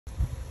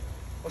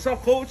What's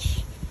up,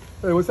 Coach?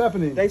 Hey, what's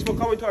happening? Thanks for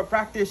coming to our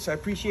practice. I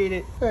appreciate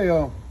it. Hey,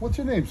 what's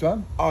your name,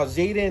 son?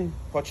 Zayden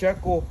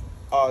Pacheco,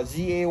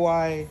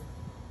 Zayden.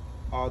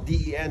 I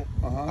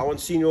want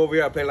to see you over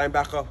here. I play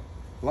linebacker.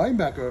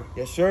 Linebacker?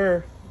 Yes,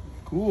 sir.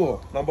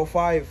 Cool. Number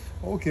 5.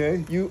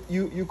 Okay.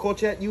 You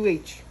coach at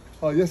UH?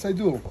 Yes, I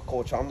do.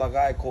 Coach, I'm the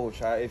guy,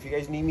 Coach. If you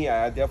guys need me,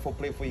 I therefore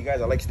play for you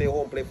guys. I like to stay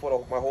home, play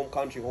for my home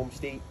country, home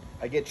state.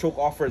 I get choke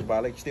offers, but I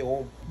like to stay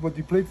home. But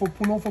you played for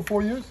Puno for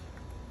 4 years?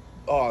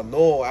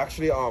 No,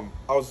 actually, I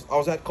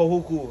was at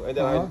Kahuku, and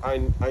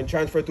then I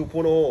transferred to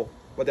Puno,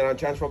 but then I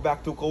transferred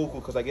back to Kahuku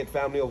because I get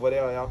family over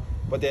there. Yeah.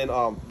 But then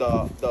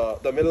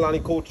the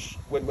Mililani coach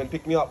went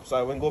pick me up, so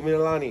I went go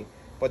Mililani.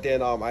 But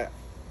then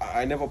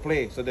I never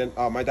play. So then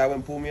my dad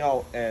went pull me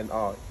out, and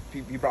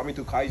he brought me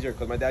to Kaiser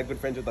because my dad good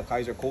friends with the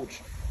Kaiser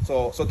coach.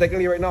 So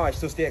technically right now I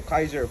still stay at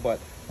Kaiser, but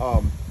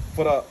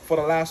for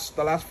the last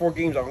 4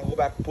 games I'm gonna go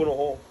back to Puno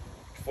home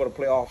for the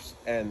playoffs,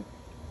 and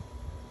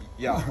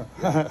yeah.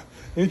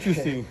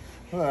 Interesting.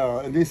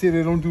 And they say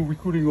they don't do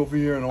recruiting over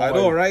here in Hawaii. I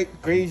know, right?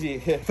 Crazy.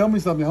 Tell me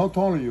something. How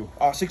tall are you?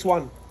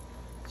 6'1",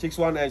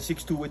 6'1" and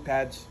 6'2" with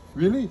pads.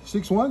 Really?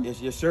 6'1"?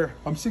 Yes, sir.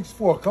 I'm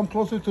 6'4". Come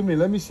closer to me.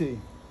 Let me see.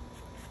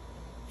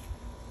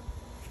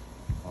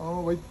 Oh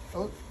wait.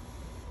 Oh.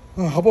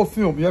 How about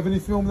film? You have any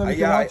film that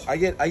you can watch? I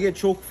get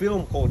choke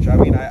film, Coach. I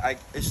mean,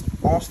 it's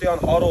all stay on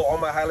huddle. All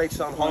my highlights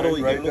on huddle.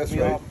 You can look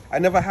me up. I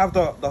never have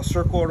the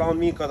circle around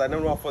me because I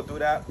never know if I do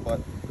that. But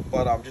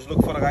just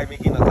look for the guy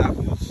making the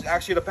tackles.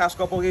 Actually, the past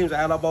couple of games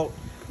I had about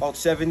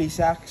 70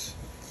 sacks.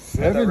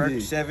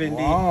 70.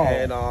 Wow.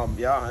 And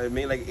I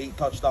made like 8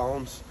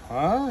 touchdowns.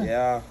 Huh?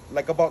 Yeah,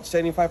 like about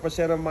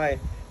 75% of my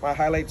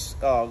highlights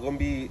gonna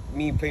be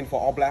me playing for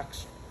All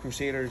Blacks,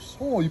 Crusaders.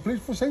 Oh, you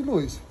played for St.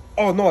 Louis.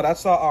 Oh no,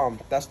 that's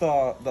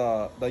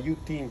the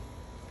youth team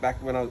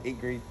back when I was 8th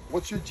grade.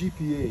 What's your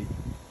GPA?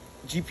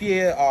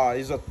 GPA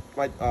is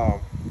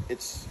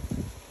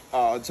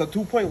it's a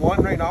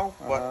 2.1 right now,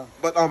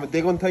 but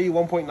they're gonna tell you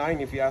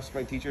 1.9 if you ask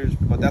my teachers.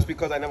 But that's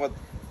because I never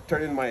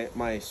turned in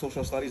my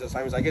social studies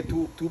assignments. I get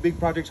two big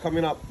projects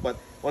coming up, but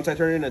once I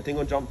turn in, I think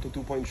I'll jump to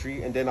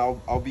 2.3, and then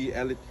I'll be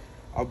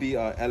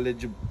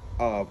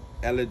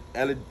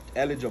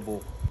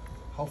eligible.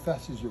 How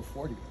fast is your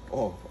 40?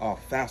 Oh,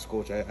 fast,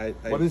 Coach.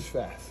 What is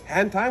fast?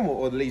 Hand time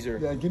or laser?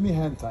 Yeah, give me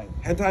hand time.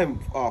 Hand time,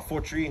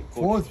 4.3.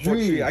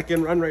 4.3. I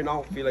can run right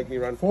now. Feel like me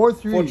run.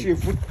 4.3.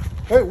 4.3.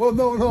 Hey, well,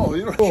 no,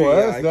 you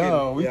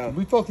know.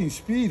 We're talking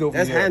speed over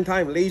That's here. hand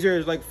time. Laser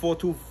is like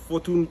 4.2,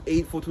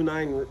 4.28,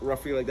 4.29,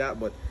 roughly like that.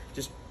 But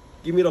just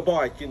give me the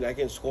ball. I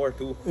can score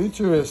too.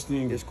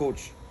 Interesting. Yes,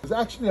 Coach.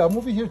 Actually, I'm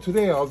over here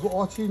today. I was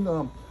watching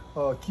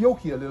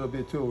Kyoki a little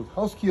bit too.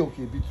 How's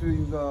Kyoki?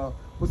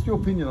 What's your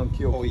opinion on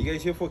Kyoki? Oh, you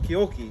guys here for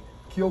Kyoki?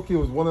 Kyoki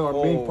was one of our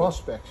main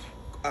prospects.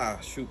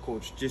 Shoot,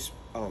 Coach. Just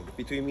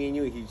between me and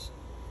you, he's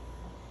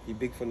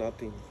big for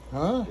nothing.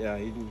 Huh? Yeah,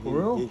 for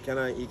real? He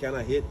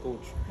cannot hit,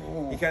 Coach.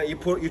 Oh.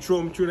 You throw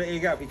him through the A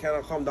gap. He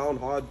cannot come down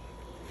hard.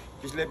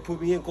 Just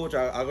put me in, Coach.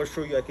 I'll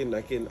show you. I can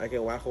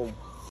whack him.